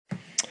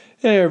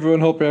Hey everyone,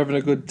 hope you're having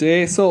a good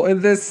day. So,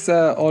 in this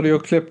audio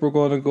clip, we're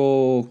going to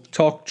go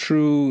talk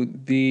through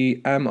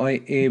the am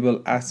I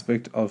able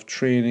aspect of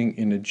training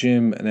in a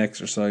gym and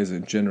exercise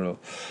in general.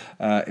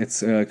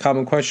 It's a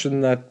common question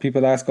that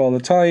people ask all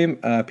the time.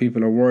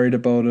 People are worried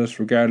about it,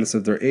 regardless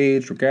of their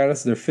age,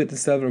 regardless of their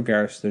fitness level,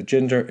 regardless of their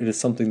gender. It is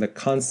something that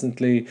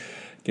constantly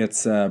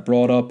gets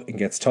brought up and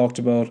gets talked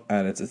about,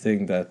 and it's a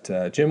thing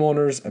that gym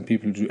owners and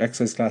people who do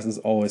exercise classes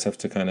always have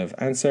to kind of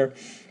answer.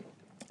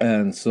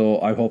 And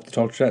so I hope to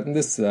talk to that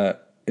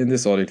in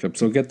this audio clip.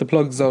 So get the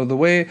plugs out of the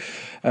way.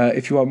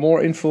 If you want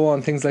more info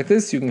on things like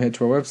this, you can head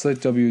to our website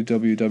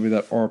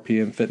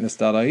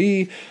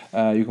www.rpmfitness.ie.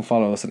 You can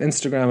follow us on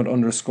Instagram at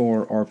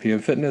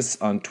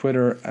 _rpmfitness, on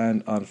Twitter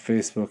and on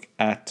Facebook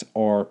at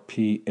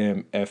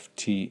rpmftns.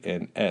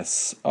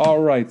 All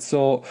right,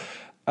 so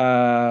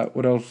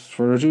without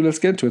further ado, let's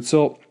get into it.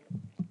 So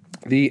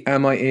the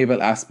am I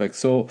able aspect.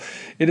 So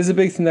it is a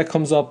big thing that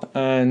comes up,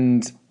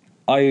 and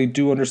I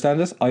do understand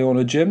it. I own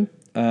a gym.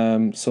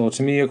 So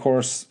to me, of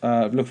course,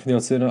 look from the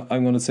outside,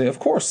 I'm going to say, of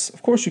course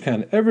you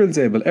can. Everyone's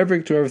able,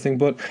 everyone to everything.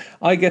 But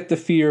I get the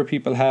fear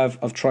people have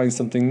of trying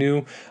something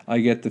new. I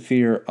get the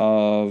fear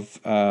of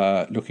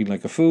looking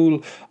like a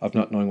fool, of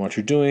not knowing what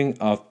you're doing,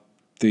 of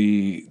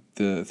the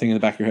thing in the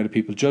back of your head of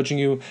people judging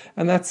you,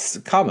 and that's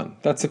common.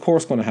 That's of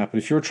course going to happen.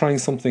 If you're trying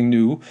something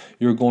new,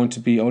 you're going to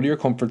be out of your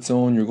comfort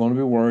zone, you're going to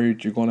be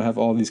worried, you're going to have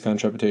all these kind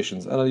of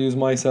trepidatious. And I'll use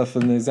myself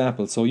as an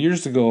example. So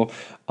years ago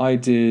I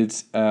did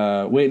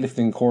a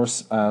weightlifting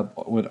course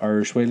with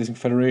Irish Weightlifting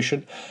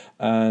Federation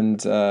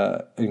and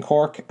in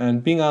Cork,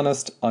 and being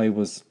honest, I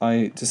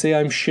to say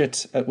I'm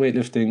shit at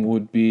weightlifting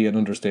would be an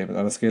understatement.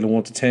 On a scale of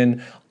 1 to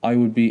 10, I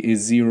would be a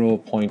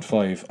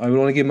 0.5. I would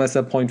only give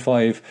myself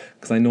 0.5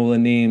 because I know the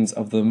names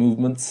of the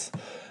movements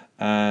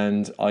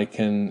and I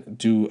can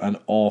do an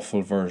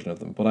awful version of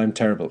them, but I'm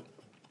terrible.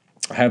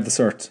 I have the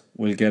cert.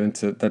 We'll get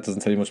into that. Doesn't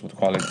tell you much about the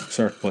quality of the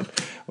cert, but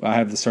I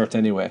have the cert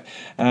anyway.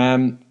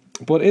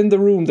 But in the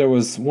room, there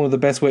was one of the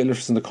best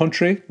weightlifters in the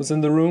country was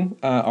in the room,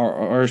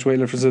 or Irish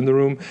weightlifters in the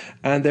room,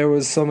 and there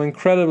was some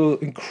incredible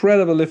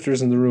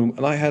lifters in the room,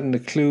 and I hadn't a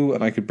clue,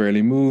 and I could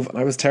barely move, and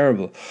I was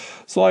terrible.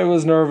 So I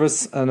was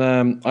nervous, and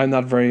I'm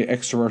not very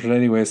extroverted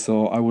anyway,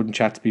 so I wouldn't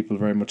chat to people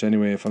very much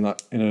anyway if I'm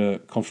not in a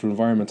comfortable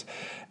environment.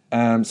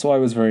 So I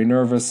was very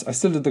nervous. I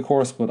still did the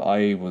course, but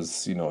I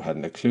was,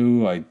 hadn't a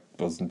clue. I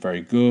wasn't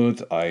very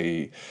good.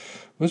 I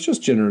was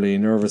just generally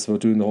nervous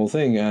about doing the whole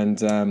thing. And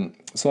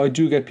so I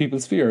do get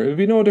people's fear. It would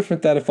be no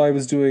different that if I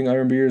was doing, I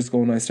remember years ago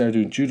when I started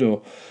doing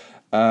judo,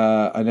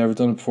 I'd never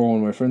done it before. One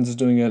of my friends was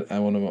doing it,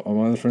 and one of my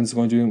other friends was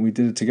going to do it, and we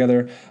did it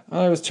together. And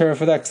I was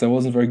terrified of that because I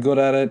wasn't very good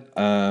at it.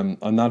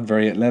 I'm not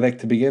very athletic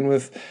to begin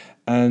with.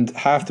 And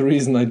half the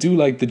reason I do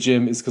like the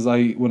gym is because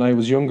when I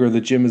was younger,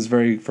 the gym is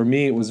for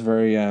me, it was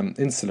very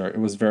insular. It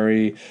was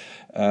very,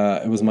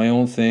 it was my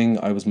own thing.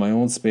 I was my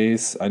own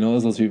space. I know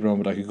there's lots of people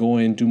around, but I could go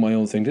in, do my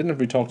own thing. Didn't have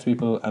to talk to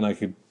people, and I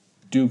could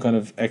do kind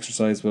of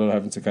exercise without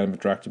having to kind of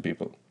interact with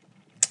people.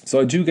 So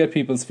I do get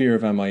people's fear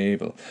of am I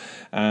able.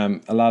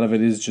 A lot of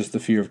it is just the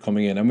fear of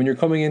coming in. And when you're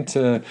coming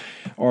into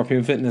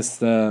RPM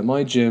Fitness,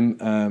 my gym,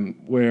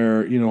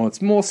 where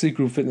it's mostly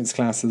group fitness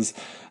classes,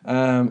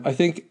 I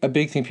think a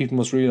big thing people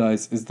must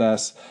realize is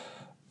that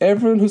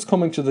everyone who's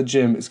coming to the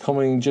gym is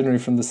coming generally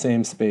from the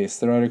same space.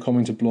 They're either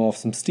coming to blow off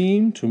some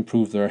steam, to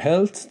improve their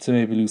health, to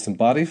maybe lose some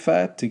body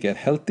fat, to get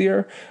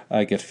healthier,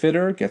 get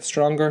fitter, get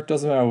stronger. It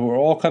doesn't matter. We're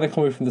all kind of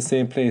coming from the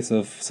same place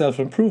of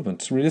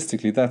self-improvement.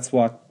 Realistically, that's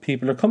what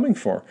people are coming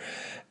for.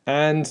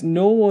 And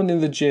no one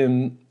in the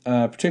gym,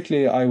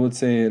 particularly I would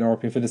say in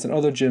RPM Fitness and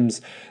other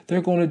gyms,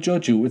 they're going to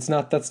judge you. It's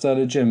not that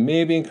style of gym.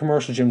 Maybe in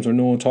commercial gyms where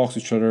no one talks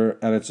to each other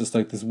and it's just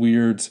like this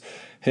weird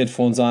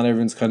headphones on,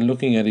 everyone's kind of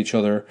looking at each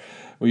other,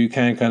 where you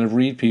can't kind of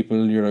read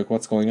people, you're like,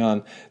 what's going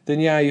on? Then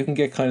yeah, you can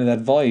get kind of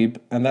that vibe,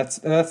 and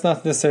that's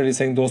not necessarily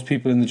saying those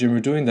people in the gym are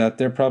doing that.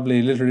 They're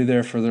probably literally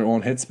there for their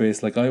own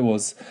headspace, like I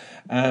was.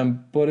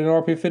 But in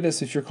RP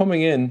Fitness, if you're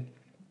coming in,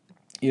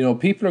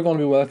 people are going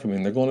to be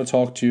welcoming. They're going to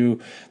talk to you.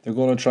 They're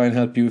going to try and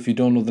help you if you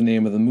don't know the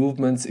name of the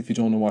movements, if you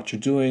don't know what you're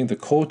doing. The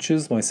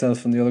coaches,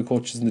 myself and the other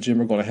coaches in the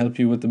gym, are going to help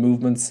you with the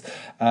movements,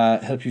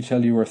 help you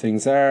tell you where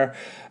things are.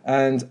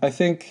 And I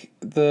think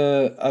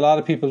a lot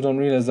of people don't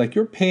realize, like,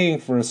 you're paying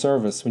for a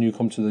service when you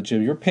come to the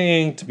gym. You're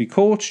paying to be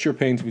coached. You're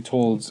paying to be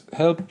told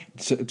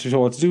to know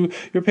what to do.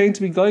 You're paying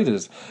to be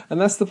guided,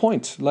 and that's the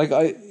point.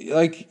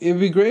 It'd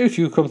be great if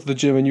you come to the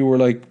gym and you were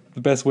like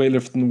the best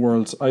weightlifter in the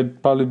world.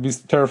 I'd probably be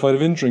terrified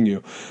of injuring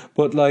you,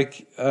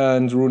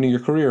 and ruining your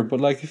career. But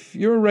like, if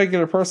you're a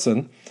regular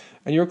person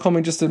and you're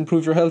coming just to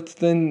improve your health,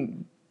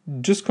 then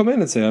just come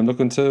in and say, I'm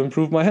looking to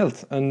improve my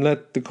health, and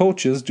let the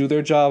coaches do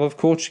their job of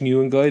coaching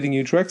you and guiding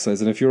you through exercise.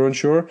 And if you're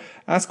unsure,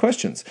 ask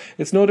questions.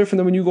 It's no different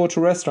than when you go to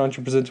a restaurant,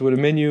 you're presented with a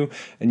menu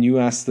and you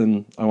ask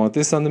them, I want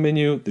this on the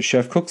menu, the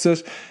chef cooks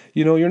it.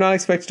 You're not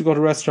expected to go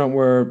to a restaurant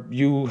where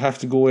you have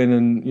to go in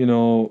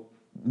and,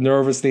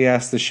 nervously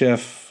ask the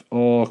chef,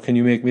 oh, can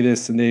you make me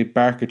this? And they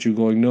bark at you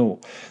going, no.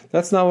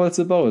 That's not what it's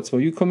about. It's about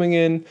you coming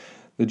in.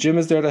 The gym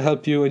is there to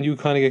help you, and you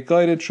kind of get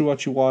guided through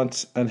what you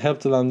want and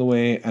helped along the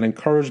way and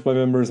encouraged by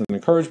members and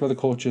encouraged by the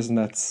coaches, and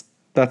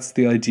that's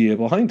the idea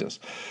behind it.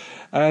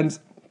 And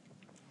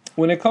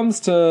when it comes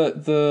to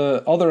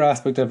the other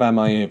aspect of am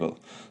I able,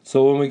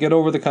 so when we get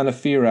over the kind of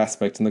fear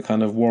aspect and the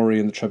kind of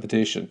worry and the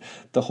trepidation,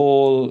 the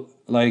whole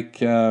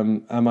like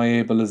am I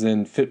able as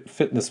in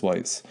fitness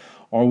wise,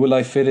 or will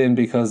I fit in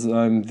because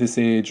I'm this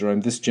age or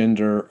I'm this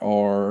gender,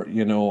 or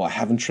I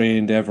haven't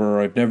trained ever,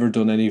 or I've never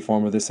done any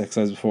form of this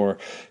exercise before,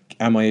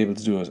 am I able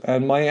to do it?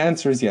 And my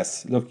answer is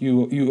yes. Look,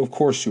 you of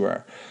course you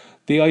are.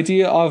 The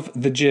idea of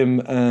the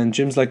gym and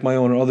gyms like my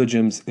own or other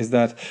gyms is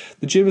that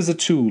the gym is a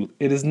tool.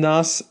 It is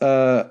not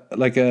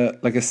like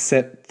a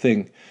set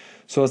thing.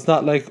 So it's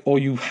not like, oh,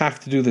 you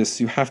have to do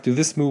this, you have to do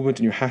this movement,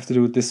 and you have to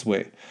do it this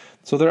way.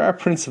 So there are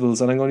principles,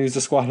 and I'm going to use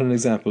the squat as an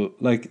example.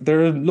 Like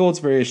there are loads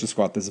of variations of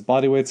squat. There's a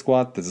bodyweight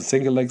squat, there's a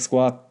single leg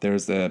squat,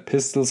 there's a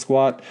pistol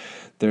squat,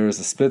 there's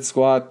a split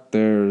squat,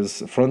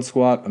 there's a front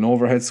squat, an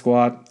overhead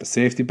squat, a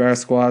safety bar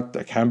squat,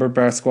 a camber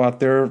bar squat.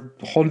 There are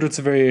hundreds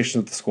of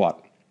variations of the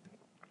squat.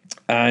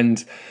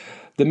 And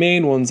the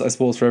main ones, I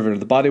suppose, for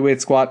everyone, the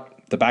bodyweight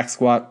squat, the back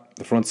squat,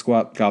 the front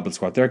squat, goblet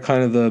squat. They're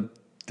kind of the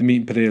meat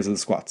and potatoes of the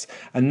squats.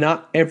 And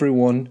not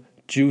everyone,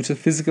 due to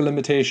physical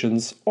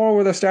limitations or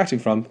where they're starting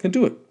from, can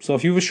do it. So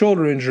if you have a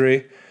shoulder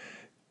injury,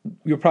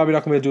 you're probably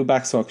not going to be able to do a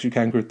back squat because you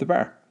can't grip the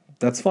bar.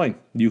 That's fine.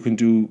 You can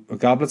do a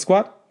goblet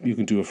squat, you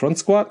can do a front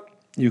squat,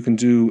 you can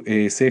do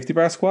a safety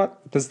bar squat.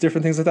 There's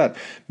different things like that.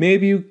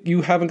 Maybe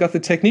you haven't got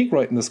the technique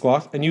right in the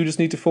squat and you just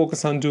need to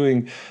focus on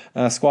doing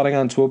squatting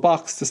onto a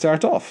box to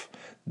start off.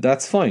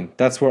 That's fine.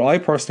 That's where I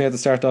personally had to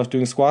start off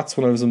doing squats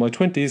when I was in my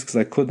 20s because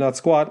I could not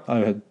squat. I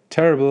had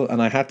terrible, and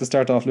I had to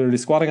start off literally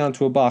squatting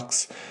onto a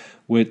box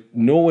with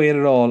no weight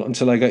at all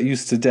until I got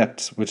used to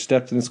depth, which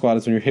depth in the squat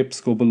is when your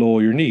hips go below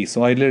your knee.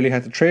 So I literally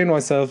had to train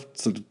myself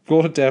to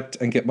go to depth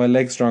and get my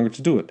legs stronger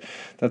to do it.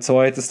 That's how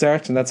I had to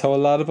start, and that's how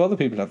a lot of other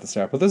people have to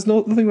start. But there's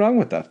nothing wrong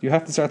with that. You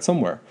have to start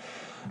somewhere.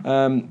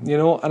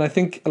 And I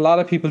think a lot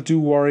of people do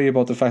worry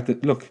about the fact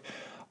that, look,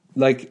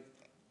 like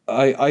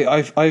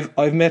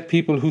I've met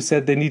people who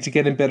said they need to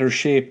get in better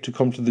shape to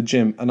come to the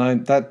gym,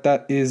 and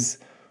that is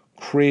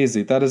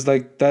crazy. That is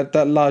like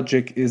that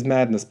logic is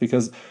madness,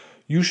 because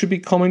you should be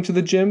coming to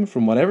the gym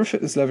from whatever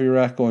fitness level you're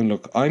at going,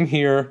 look, I'm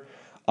here,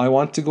 I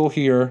want to go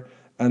here,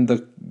 and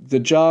the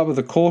job of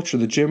the coach or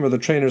the gym or the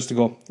trainer is to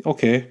go,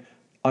 okay,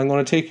 I'm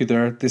going to take you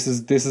there. This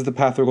is the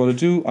path we're going to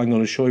do. I'm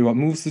going to show you what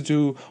moves to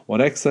do,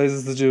 what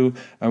exercises to do,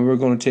 and we're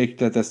going to take you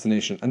to that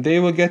destination. And they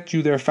will get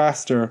you there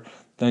faster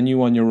than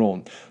you on your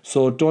own.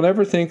 So don't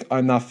ever think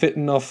I'm not fit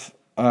enough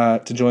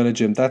to join a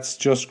gym. That's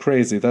just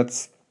crazy.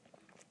 That's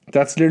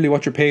literally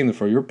what you're paying them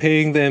for. You're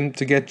paying them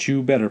to get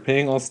you better,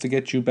 paying us to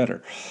get you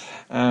better.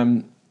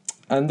 And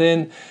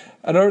then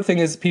another thing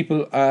is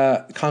people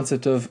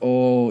concept of,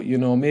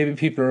 maybe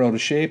people are out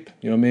of shape,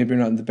 maybe you're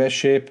not in the best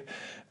shape,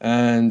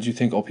 and you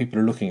think, people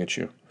are looking at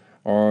you,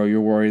 or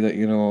you're worried that,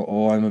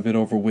 I'm a bit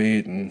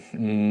overweight,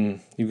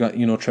 and you've got,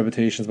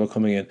 trepidatious about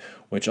coming in,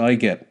 which I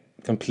get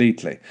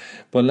completely.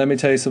 But let me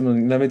tell you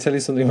something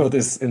about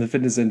this in the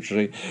fitness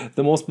industry.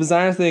 The most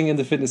bizarre thing in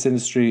the fitness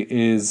industry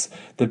is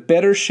the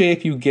better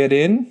shape you get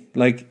in,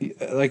 like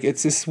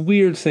it's this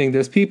weird thing.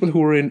 There's people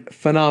who are in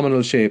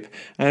phenomenal shape,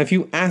 and if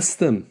you ask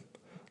them,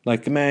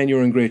 like, man,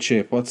 you're in great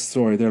shape, what's the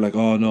story? They're like,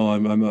 oh no,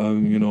 I'm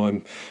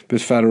a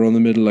bit fatter around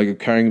the middle, like I'm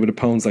carrying a bit of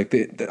pounds. Like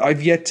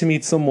I've yet to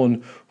meet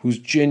someone who's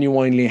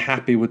genuinely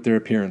happy with their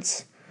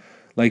appearance.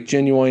 Like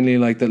genuinely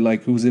like that,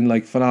 like who's in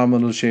like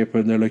phenomenal shape,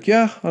 and they're like,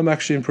 yeah, I'm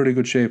actually in pretty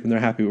good shape, and they're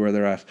happy where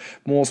they're at.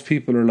 Most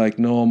people are like,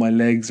 no, my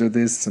legs are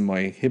this, and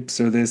my hips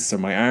are this, or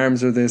my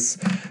arms are this.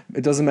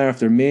 It doesn't matter if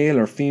they're male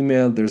or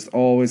female. There's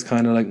always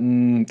kind of like,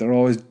 they're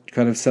always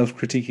kind of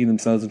self-critiquing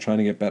themselves and trying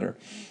to get better.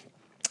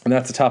 And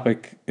that's a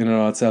topic in and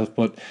of itself.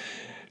 But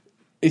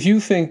if you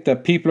think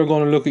that people are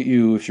going to look at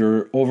you if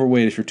you're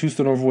overweight, if you're 2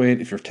 stone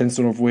overweight, if you're 10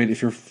 stone overweight,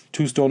 if you're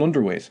 2 stone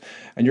underweight,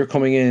 and you're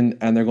coming in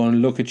and they're going to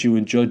look at you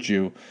and judge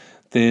you,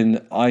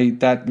 then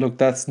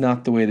that's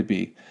not the way to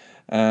be.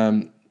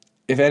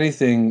 If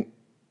anything,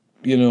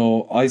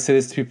 I say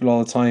this to people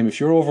all the time: if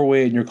you're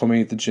overweight and you're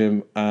coming at the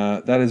gym,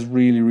 that is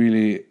really,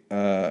 really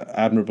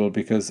admirable,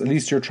 because at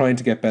least you're trying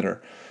to get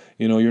better.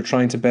 You're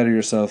trying to better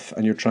yourself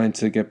and you're trying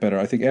to get better.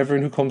 I think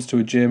everyone who comes to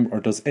a gym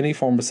or does any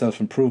form of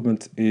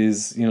self-improvement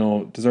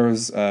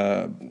deserves,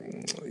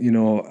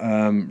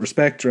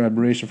 respect or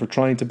admiration for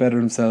trying to better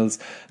themselves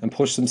and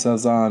push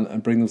themselves on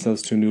and bring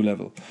themselves to a new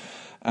level.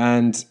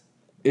 And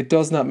it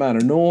does not matter.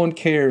 No one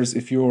cares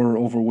if you're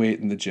overweight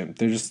in the gym.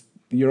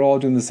 You're all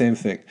doing the same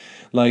thing.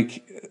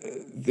 Like,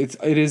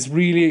 it is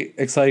really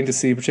exciting to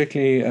see,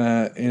 particularly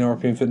in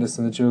European Fitness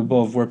and the gym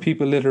above, where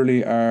people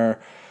literally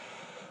are,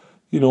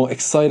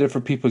 excited for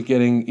people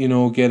getting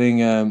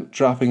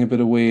dropping a bit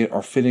of weight,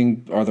 or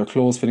their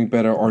clothes fitting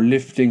better, or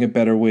lifting a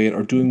better weight,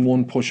 or doing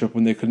one push-up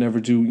when they could never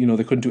do,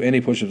 they couldn't do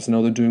any push-ups,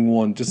 now they're doing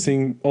one. Just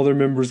seeing other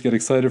members get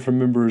excited for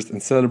members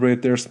and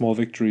celebrate their small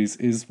victories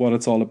is what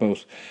it's all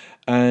about.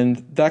 And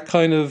that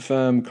kind of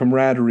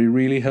camaraderie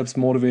really helps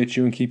motivate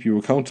you and keep you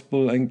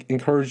accountable and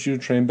encourage you to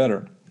train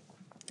better.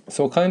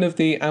 So kind of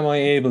the am I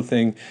able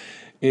thing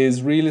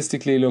is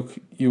realistically, look,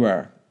 you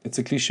are. It's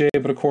a cliche,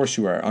 but of course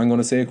you are. I'm going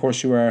to say, of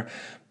course you are,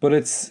 but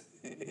it's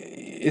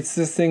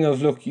this thing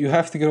of, look, you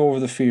have to get over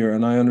the fear,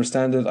 and I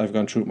understand it. I've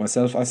gone through it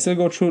myself. I still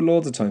go through it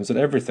loads of times with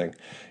everything.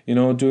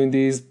 Doing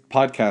these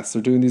podcasts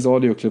or doing these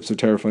audio clips are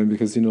terrifying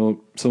because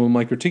someone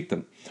might critique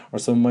them or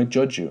someone might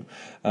judge you.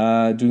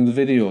 Doing the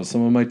videos,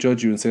 someone might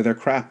judge you and say they're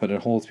crap, and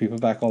it holds people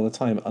back all the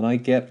time. And I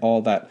get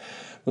all that.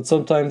 But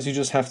sometimes you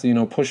just have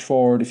to, push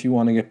forward if you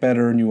want to get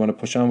better and you want to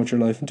push on with your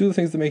life and do the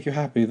things that make you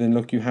happy. Then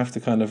look, you have to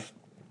kind of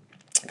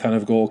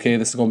go, okay,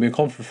 this is going to be a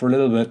comfort for a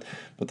little bit,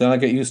 but then I'll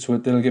get used to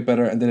it, then it'll get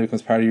better, and then it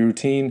becomes part of your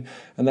routine,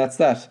 and that's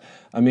that.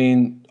 I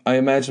mean, I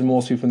imagine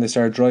most people when they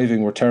started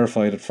driving were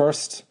terrified at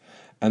first,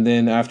 and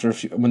then after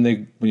after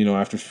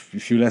a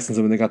few lessons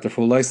and when they got their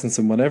full license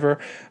and whatever,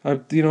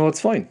 it's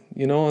fine,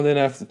 and then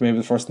after maybe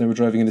the first time they were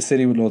driving in the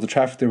city with loads of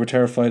traffic, they were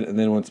terrified, and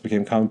then once it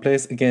became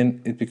commonplace,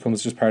 again, it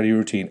becomes just part of your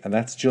routine, and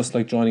that's just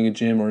like joining a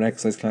gym or an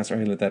exercise class or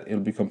anything like that. It'll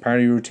become part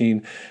of your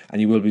routine,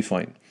 and you will be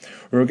fine.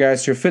 With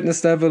regards to your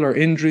fitness level or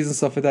injuries and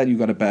stuff like that, you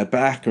got a bad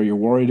back or you're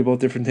worried about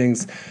different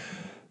things,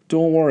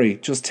 don't worry.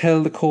 Just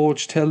tell the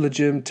coach, tell the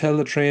gym, tell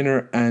the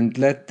trainer, and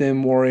let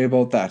them worry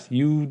about that.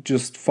 You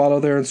just follow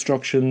their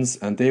instructions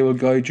and they will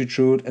guide you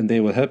through it and they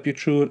will help you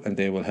through it and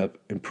they will help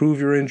improve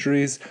your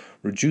injuries,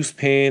 reduce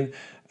pain.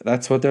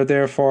 That's what they're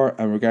there for.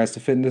 And in regards to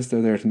fitness,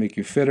 they're there to make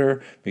you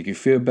fitter, make you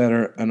feel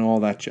better, and all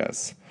that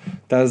jazz.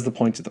 That is the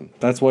point of them.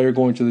 That's why you're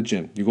going to the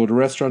gym. You go to a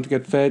restaurant to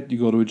get fed, you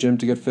go to a gym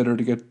to get fitter,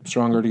 to get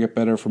stronger, to get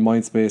better for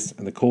mind space,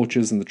 and the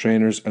coaches and the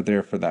trainers are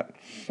there for that.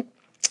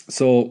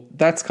 So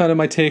that's kind of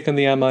my take on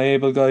the Am I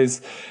Able,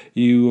 guys.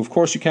 Of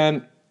course, you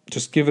can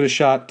just give it a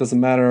shot. Doesn't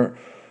matter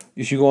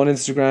if you go on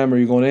Instagram or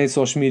you go on any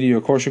social media.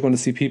 Of course, you're going to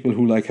see people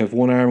who have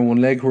one arm and one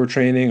leg who are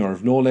training, or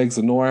have no legs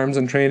and no arms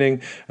and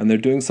training, and they're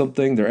doing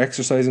something. They're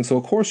exercising. So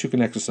of course, you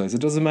can exercise. It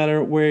doesn't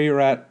matter where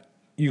you're at.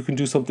 You can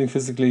do something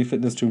physically,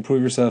 fitness, to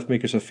improve yourself,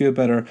 make yourself feel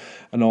better,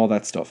 and all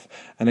that stuff.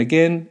 And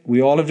again,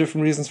 we all have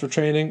different reasons for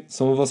training.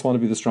 Some of us want to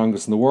be the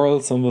strongest in the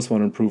world. Some of us want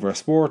to improve our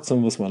sport. Some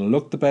of us want to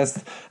look the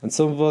best. And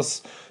some of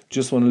us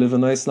just want to live a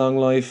nice long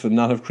life and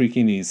not have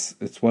creaky knees.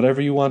 It's whatever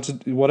you want,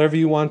 whatever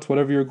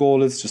your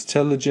goal is, just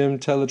tell the gym,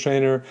 tell the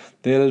trainer,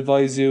 they'll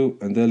advise you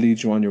and they'll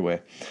lead you on your way.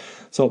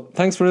 So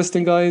thanks for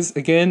listening, guys.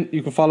 Again,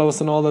 you can follow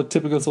us on all the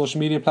typical social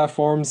media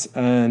platforms,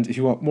 and if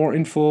you want more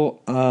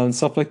info on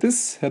stuff like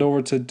this, head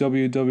over to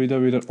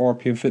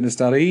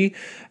www.rpmfitness.ie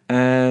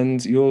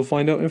and you'll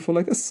find out info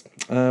like this.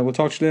 We'll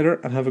talk to you later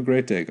and have a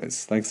great day,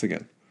 guys. Thanks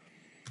again.